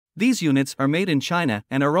These units are made in China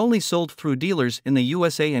and are only sold through dealers in the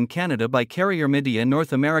USA and Canada by Carrier Media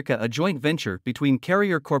North America, a joint venture between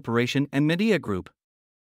Carrier Corporation and Media Group.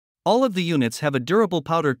 All of the units have a durable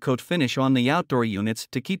powder coat finish on the outdoor units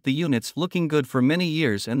to keep the units looking good for many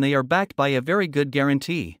years, and they are backed by a very good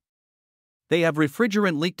guarantee. They have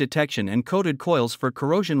refrigerant leak detection and coated coils for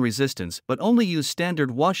corrosion resistance, but only use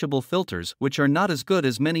standard washable filters, which are not as good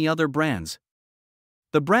as many other brands.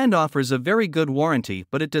 The brand offers a very good warranty,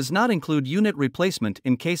 but it does not include unit replacement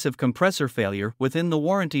in case of compressor failure within the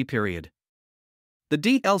warranty period. The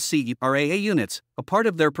DLCERA units, a part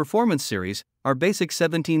of their Performance Series, are basic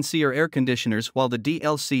 17-SEER air conditioners, while the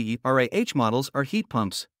DLCERA models are heat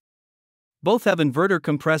pumps. Both have inverter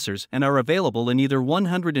compressors and are available in either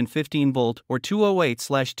 115-volt or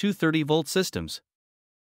 208/230-volt systems.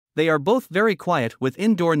 They are both very quiet, with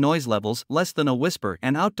indoor noise levels less than a whisper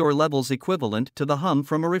and outdoor levels equivalent to the hum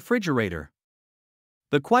from a refrigerator.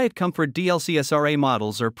 The QuietComfort DLCSRA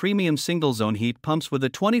models are premium single-zone heat pumps with a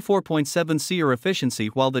 24.7 SEER efficiency,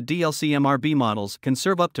 while the DLCMRB models can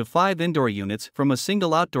serve up to 5 indoor units from a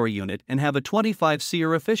single outdoor unit and have a 25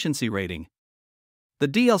 SEER efficiency rating. The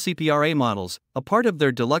DLCPRA models, a part of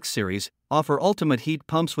their Deluxe series, offer ultimate heat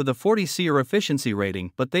pumps with a 40 SEER efficiency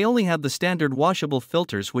rating, but they only have the standard washable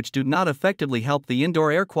filters, which do not effectively help the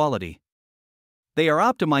indoor air quality. They are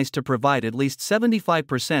optimized to provide at least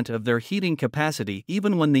 75% of their heating capacity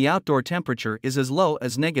even when the outdoor temperature is as low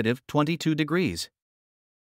as -22 degrees.